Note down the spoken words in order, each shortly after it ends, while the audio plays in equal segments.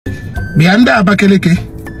bịa ndị Abakaliki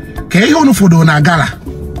ka ihe unu fodo na gala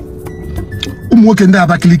ụmụ nwoke ndị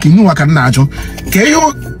Abakaliki nwa ka nna ajụ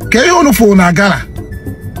ka ihe unu fodo na gala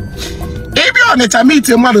ịbịa Ọnịcha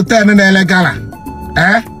miti mmadụ 10 na-ele gala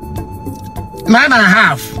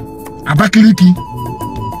 9.5 Abakaliki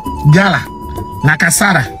gala na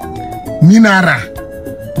kasara minara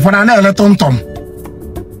ụfọdụ na-ele tọmtọm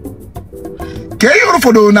ka ihe unu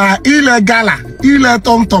fodo na ile gala ile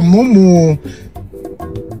tọmtọm na ụmụ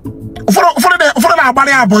ụfọdụ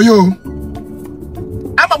na-agbara abụọ yo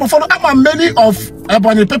ama many of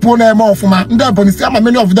Ebonyi people na-eme ọfụma ndị Ebonyi si ama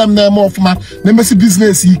many of them na-eme ọfụma na-emesi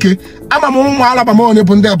business ike ama m ụmụ Alabama onye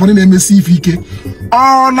bụ ndị Ebonyi na-emesi ife ike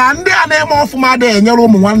ọ na ndị a na-eme ọfụma dị enyere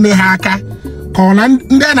ụmụ nwanne ha aka ka ọ na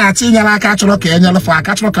ndị a na-achọ inyere aka chọrọ ka enyere fa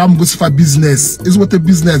aka chọrọ ka m gosifa business ezigbote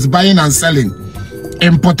business buying and selling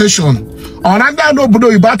importation ọ na ndị a n'obodo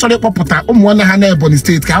oyibo achọrọ ịkpọpụta ụmụ nwanne ha na Ebonyi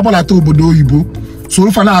steeti ka ha gbalata obodo oyibo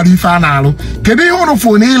soro fa na-arụ ife a na-alụ kedu ihe unu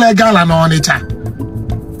fụ na ile gala na Ọnịcha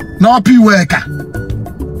na Opiweka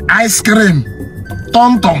ice cream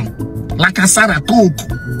tọmtọm lakasara coke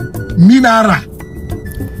minara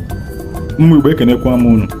ụmụ Igbo ekenekwa m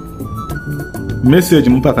unu meseji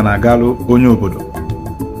m pata na agalụ onye obodo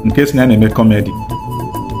nke si na na-eme kọmedi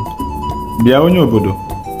bịa onye obodo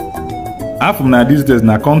afọ m na these days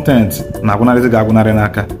na content na-agwụnarịzi ga-agwụnarị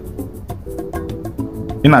n'aka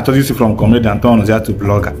ị na-achọzi isi from comedian turn ya to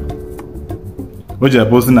blogger o ji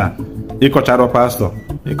ebozi na ịkọchara pastọ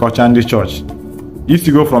ịkọcha ndị chọọchị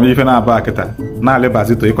isigo from ife na-aba akịta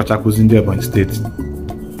na-alebazito ịkọchakwuzi ndị Ebonyi steeti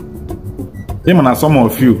ịma na some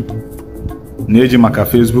of you na-eji maka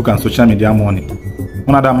Facebook and social media money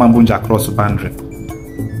ụnada mma mbụ nji across boundary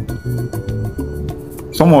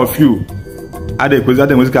some of you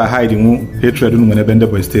adịghị ka hide nwu hatred unu nwere ebe ndị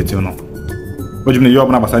Ebonyi steeti nọ o ji m na ihe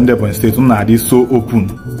ọbụla gbasara ndị Ebonyi steeti unu na-adị so open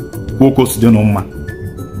kwuo si dị unu mma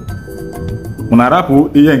unu arapụ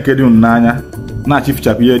ihe nke dị unu n'anya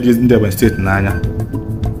na-achịfichapụ ihe dị ndị Ebonyi steeti n'anya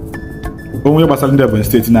onwe gbasara ndị Ebonyi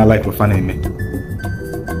steeti na-like ofa na-eme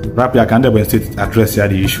rapụ ya ka ndị Ebonyi steeti address ya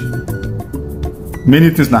the issue many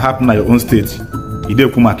things na happen na your own state ide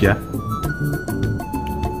ekwu maka ya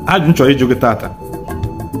ajụ m chọrọ ịjụ gị tata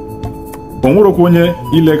o nwerokwa onye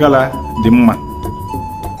ilegala dị mma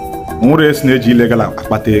o nwere esi na-eji ilegala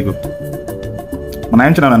akpata ego mana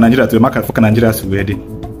anyị chọrọ na Nigeria tụrụ maka ka Nigeria si wee dị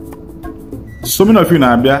so many of you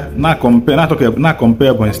na-abịa na compare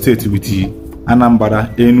Ebonyi steeti with Anambra,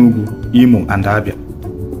 Enugu, Imo and Abia.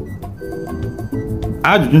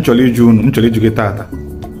 Ajụjụ m chọrọ ịjụ gị tata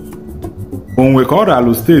onwe ka ọ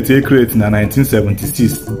ralụ steeti ekreti na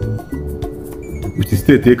 1976 which is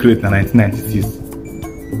steeti ekreti na 1996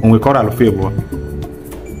 onwe ka ọ ralụ febụọ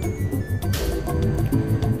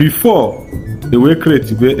before e wee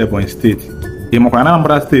kreti be Ebonyi steeti ị makwa na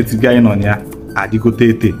Anambra steeti ga anyị nọ ya adịgote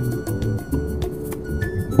ete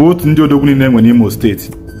otu ndị odogwu niile enwe n'Imo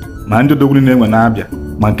steeti ma ndị odogwu niile enwe na Abia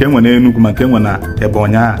ma nke enwe na Enugu ma nke enwe na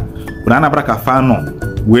Ebonyi a bụ na Anambra ka fa nọ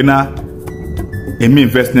wee na eme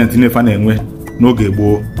investment na-efa na-enwe n'oge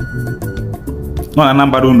gboo nọ na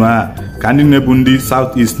Anambra unu a ka ndị na-ebu ndị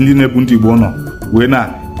South East ndị na-ebu ndị Igbo nọ wee na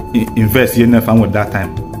invest ihe na-efa nwere that time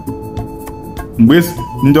mgbe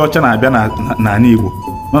ndị ọcha na-abịa na ala Igbo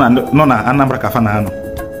nọ na Anambra ka fa na-anọ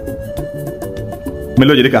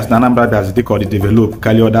Meloji dịka na Anambra bịazi dịka ọ dị develop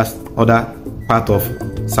karịa other part of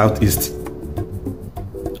South East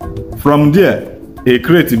from there a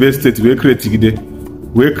create be state wee create gide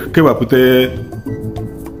wee kewapụta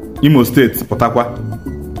Imo steeti pụtakwa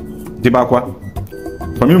dịbakwa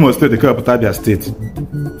from Imo steeti kewapụta Abia steeti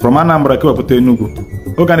from Anambra kewapụta Enugu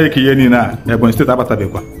oge na-eke ihe niile a Ebonyi steeti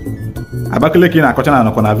abatabekwa Abakaliki na-akọcha na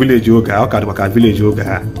anọkwa na village oge ọ ka dịkwa ka village oge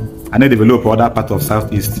ha a na-develop other part of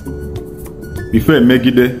South East before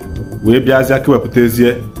emegide wee bịazịa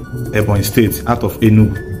kewapụtazie Ebonyi steeti out of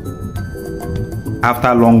Enugu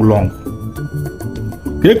after long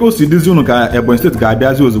ka o si dizi unu ka Ebonyi steeti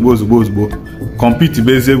ga-abịazi ozugbo compete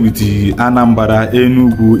bezie with Anambra,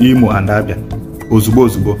 Enugu, Imo and Abia ozugbo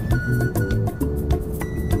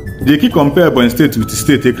the key compare Ebonyi steeti with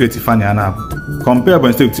steeti ekreti fani ana compare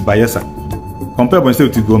Ebonyi steeti with Bayelsa, compare Ebonyi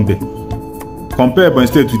steeti with Gombe, compare Ebonyi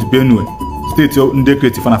steeti with Benue steeti ndị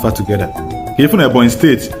ekreti fana fa together ka ifu na Ebonyi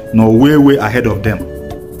steeti no way ahead of them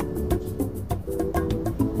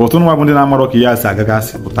otu nwa bụ ndị na-amarọ ka ya si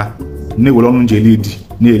agagasị pụta na-ewere ọnụ njeli di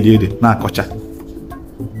na-eli ede na-akọcha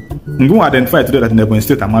ngụ nwa identify today that Ebonyi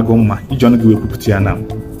steeti amago mma iji ọnụ gị wee kwupụta ya na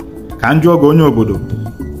ka njụ oge onye obodo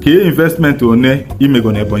ka investment one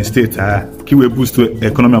imego na Ebonyi steeti ka iwee boost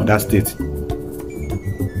economy of that state.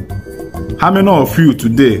 How many of you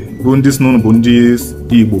today bụ ndị sinụ bụ ndị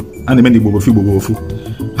Igbo a na-eme Igbo bofu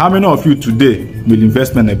How many of you today will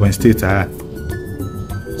investment in Ebonyi State?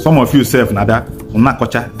 Some of you self nada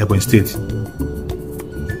unakocha Ebonyi State.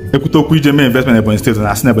 Ekutokwu ije mee investment in Ebonyi State na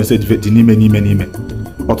asị na Ebonyi State dị n'ime.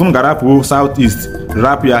 Ọtụtụ ga-arapụ South East,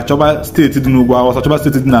 rapụ ya chọba steeti dị n'ugwu awụsa, chọba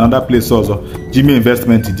steeti dị na another place ọzọ ji mee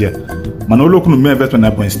investment dị ya. Mana olokwu mee investment na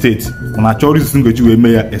Ebonyi State, ọ na-achọ reason ngoji wee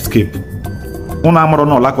mee ya escape. Ụnụ amụrụ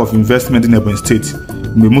na lack of investment in Ebonyi State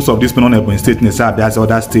mgbe most of these people in Ebonyi State na-esi abịazi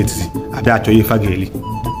other states abịa achọ ihe fa ga-eli.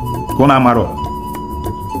 Ka ụnụ amụrụ.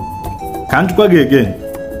 Ka njikwa gị again,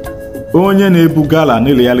 onye na-ebu gala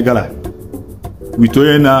na-eleghali gala with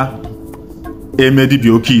onye na-eme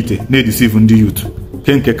dibịa oke ite na-edeceive ndị youth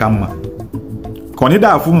nke ka mma. Ka onye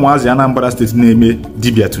da afụ ụmụazị Anambra steeti na-eme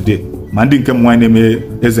dibịa today ma ndị nke nwaanyị na-eme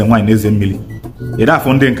eze nwaanyị na eze mmiri ịda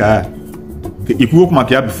afụ ndị nke ha ikwu okwu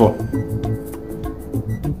maka ya before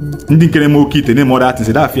ndị nke na-eme oke ite na-eme ọda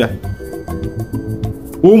ịda afịa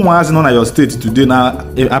ụmụazị nọ na your steeti today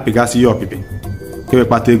na-apịgasị ihe ọpịpị ka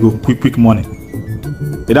ewekpata ego quick money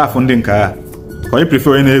ịda afụ ndị nke ha ka onye prefer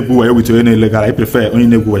onye na-egwu wayo wit onye na-elegara i prefer onye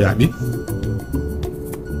na-egwu wayo adị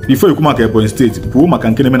before ikwu maka Ebonyi steeti kwuo maka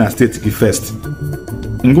nke na-eme na steeti gị first.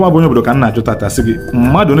 Ngụma bụ onye obodo ka m na-ajụ tata sị gị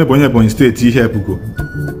mmadụ onye bụ onye Ebonyi steeti ihe ebugo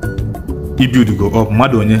ibuild go up,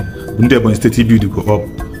 mmadụ onye bụ ndị Ebonyi steeti ibuild go up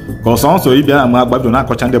ka ọsọ nsọ ịbịa na ma agbabido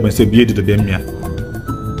na-akọcha ndị Ebonyi steeti bụ ihe didobe mmịa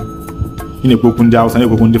ị na-ekwu okwu ndị Hausa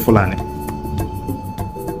na-ekwu okwu ndị Fulani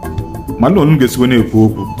mmadụ onye ga-esiwe na-ekwu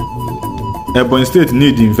okwu Ebonyi steeti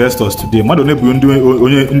need investors today. Mmadụ onye bụ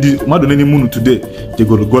mmadụ onye n'ime unu today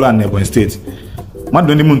jegoro gola na Ebonyi steeti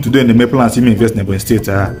mmadụ onye n'ime unu today na-eme plans ime invest na Ebonyi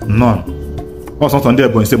steeti none. Ọsọsọ ndị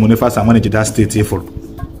Ebonyi steeti monefasa manage that state ifụrụ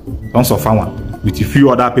ọsọ fanwa with a few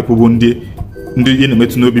other people bụ ndị ihe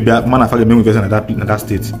na-emetụ n'obi bịa mana afa ga-eme invest na that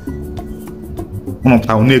state. Ụnụ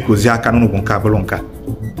pụtara na-ekozi aka n'ụgwụ nke abụrụ nka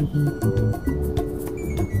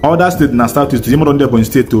other state na South East mmadụ ndị Ebonyi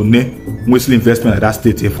steeti one nwesịrị investment na that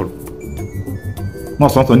state ifụrụ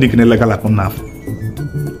n'ọsọsọ ndị nke na-elegala akụ n'afọ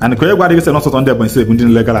and ka onye gwa gị sị n'ọsọsọ ndị Ebonyi steeti bụ ndị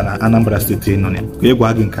na-elegala na Anambra steeti nọ ya ka onye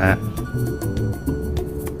gwa gị nke ya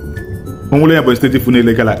onwere Ebonyi steeti fụ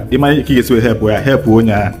na-elegala ịma ike ga-esi wee help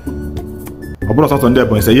onye agha ọ bụrụ ọsọsọ ndị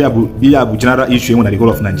Ebonyi steeti ihe a bụ general issue enwe na the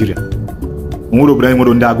whole of Nigeria. Onwere obodo anyị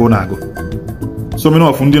nwere ndị agụụ na-agụ so many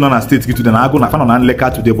of ndị nọ na steeti gị today na agụ na fa nọ na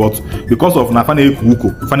nleka today but because of na fa na-ekwu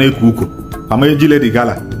uko fama ejile dị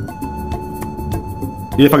gala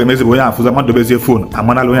ihe fa ga-emezi bụ onye afụza mmadụ dobezie fon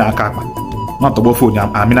amanala onye aka akpa na tọgbọ fon ya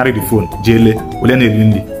aminarị dị fon jeele ole na-eri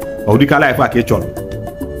nri ọ dịka life a ka ị chọrọ.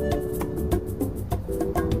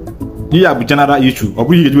 Ihe a bụ general issue ọ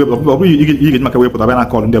bụghị ihe ga-eji maka wepụta bịa na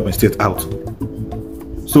call ndị Ebonyi steeti out.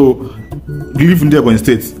 So leave ndị Ebonyi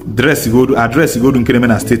steeti address godu nke na-eme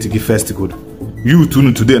na steeti gị first godu. Youth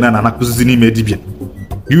unu today na-anakụzizi n'ime dibịa,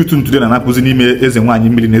 youth unu today na-anakụzi n'ime eze nwaanyị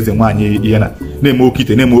mmiri na eze nwaanyị ihe na-eme oke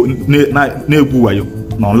ite na-egwu wayo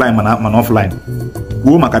na online mana offline.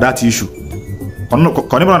 Kwuo maka that issue ka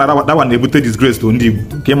onye mara na dawa na-ebute disgrace to ndị Igbo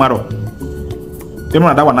ka ị mara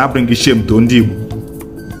na dawa na-abring shame to ndị Igbo.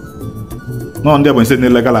 Nọ ndị Ebonyi steeti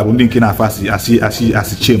na-elegala bụ ndị nke na-afọ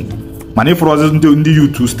asị shame mana ịfụrụ ọzọ ndị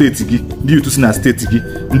youth steeti gị ndị youth si na steeti gị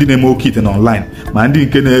ndị na-eme oke ite na online ma ndị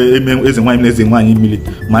nke na-eme eze nwaanyị na eze nwaanyị mmiri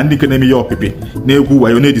ma ndị nke na-eme ihe ọpịpị na-egwu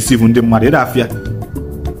wayo na-edisivu ndị mmadụ ịda afịa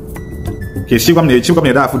ka echikwa m na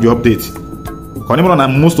ịda afụ dị update ka onye mara na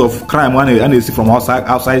most of crime a na-esi from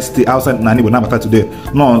outside na Igbo na-abata today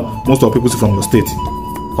no most of people si from your state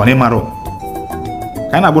ka onye mara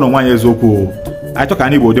ka anyị na-agbụ na nwaanyị eziokwu anyị chọ ka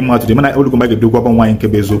anyị Igbo dị mma today mana olugomba ga-edogwa ọbọ nwaanyị nke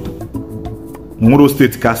bụ eziokwu. Nwere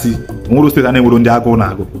steeti kasị nwere steeti a na-enwere ndị agụụ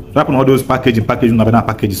na-agụ rapụ na ọdụ pakeji na-abịa na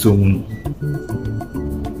pakeji si onwe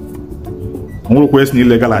nwere kwesị na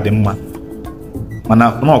ilegal dị mma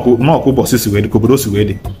mana n'ọkụ ụbọchị si wee dị ka obodo si wee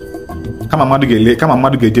dị kama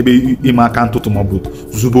mmadụ ga-ejebe ime aka ntụtụ maọbụ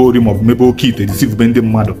zube ori maọbụ mebe oke ite disivbe ndị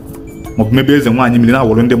mmadụ maọbụ mebe eze nwaanyị mmiri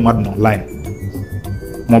na-awụrụ ndị mmadụ n'ọnlaịn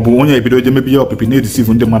maọbụ onye ebido eje mebe ihe ọpịpị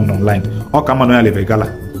na-edisivu ndị mmadụ n'ọnlaịn ọ ka mmanụ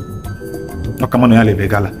ya lebe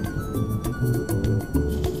gala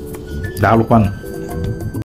daalụkwanụ.